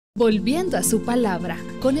Volviendo a su palabra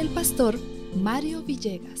con el pastor Mario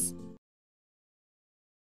Villegas.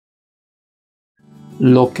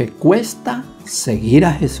 Lo que cuesta seguir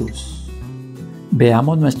a Jesús.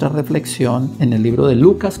 Veamos nuestra reflexión en el libro de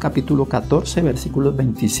Lucas capítulo 14 versículos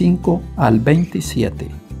 25 al 27.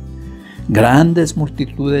 Grandes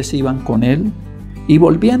multitudes iban con él y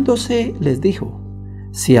volviéndose les dijo: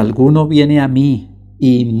 si alguno viene a mí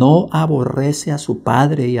y no aborrece a su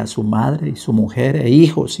padre y a su madre y su mujer e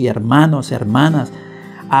hijos y hermanos, hermanas,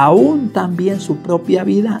 aún también su propia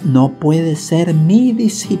vida, no puede ser mi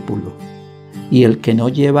discípulo. Y el que no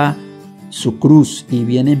lleva su cruz y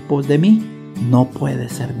viene en pos de mí, no puede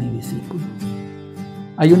ser mi discípulo.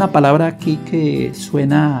 Hay una palabra aquí que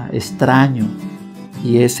suena extraño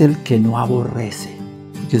y es el que no aborrece.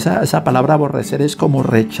 Esa palabra aborrecer es como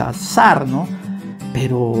rechazar, ¿no?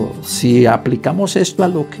 Pero si aplicamos esto a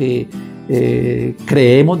lo que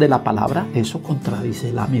creemos de la palabra, eso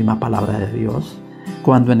contradice la misma palabra de Dios.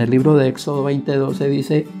 Cuando en el libro de Éxodo 20:12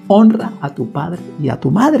 dice: honra a tu padre y a tu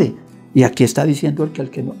madre. Y aquí está diciendo el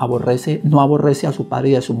que no aborrece a su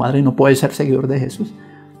padre y a su madre no puede ser seguidor de Jesús.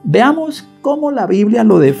 Veamos cómo la Biblia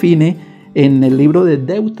lo define en el libro de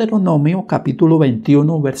Deuteronomio capítulo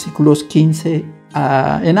 21 versículos 15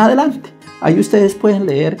 en adelante. Ahí ustedes pueden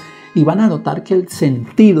leer y van a notar que el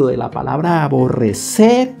sentido de la palabra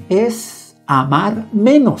aborrecer es amar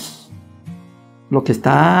menos. Lo que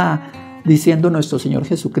está diciendo nuestro Señor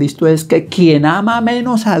Jesucristo es que quien ama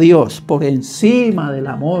menos a Dios por encima del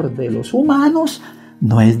amor de los humanos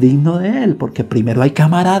no es digno de Él, porque primero hay que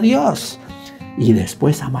amar a Dios y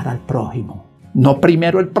después amar al prójimo. No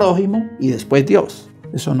primero el prójimo y después Dios.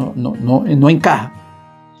 Eso no encaja.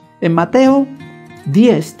 En Mateo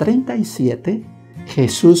 10:37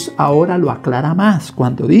 Jesús ahora lo aclara más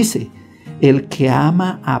cuando dice: el que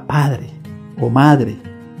ama a padre o madre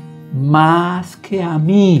más que a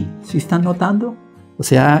mí. ¿Sí están notando? O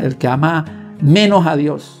sea, el que ama menos a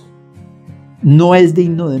Dios no es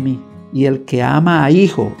digno de mí. Y el que ama a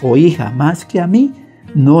hijo o hija más que a mí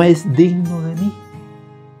no es digno de mí.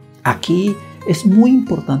 Aquí es muy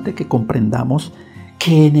importante que comprendamos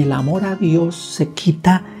que en el amor a Dios se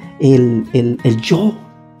quita el yo,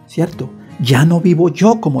 ¿cierto? Ya no vivo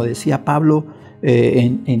yo, como decía Pablo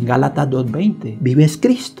en Gálatas 2:20, vives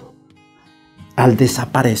Cristo. Al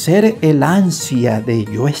desaparecer el ansia de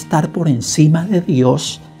yo estar por encima de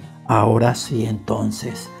Dios, ahora sí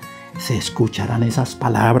entonces se escucharán esas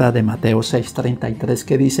palabras de Mateo 6:33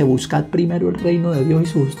 que dice: buscad primero el reino de Dios y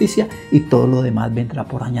su justicia y todo lo demás vendrá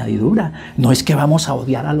por añadidura. No es que vamos a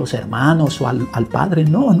odiar a los hermanos o al Padre,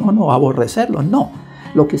 no, aborrecerlos, no.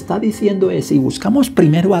 Lo que está diciendo es: si buscamos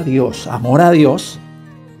primero a Dios, amor a Dios,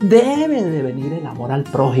 debe de venir el amor al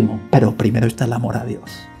prójimo, pero primero está el amor a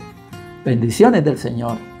Dios. Bendiciones del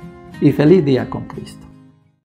Señor y feliz día con Cristo.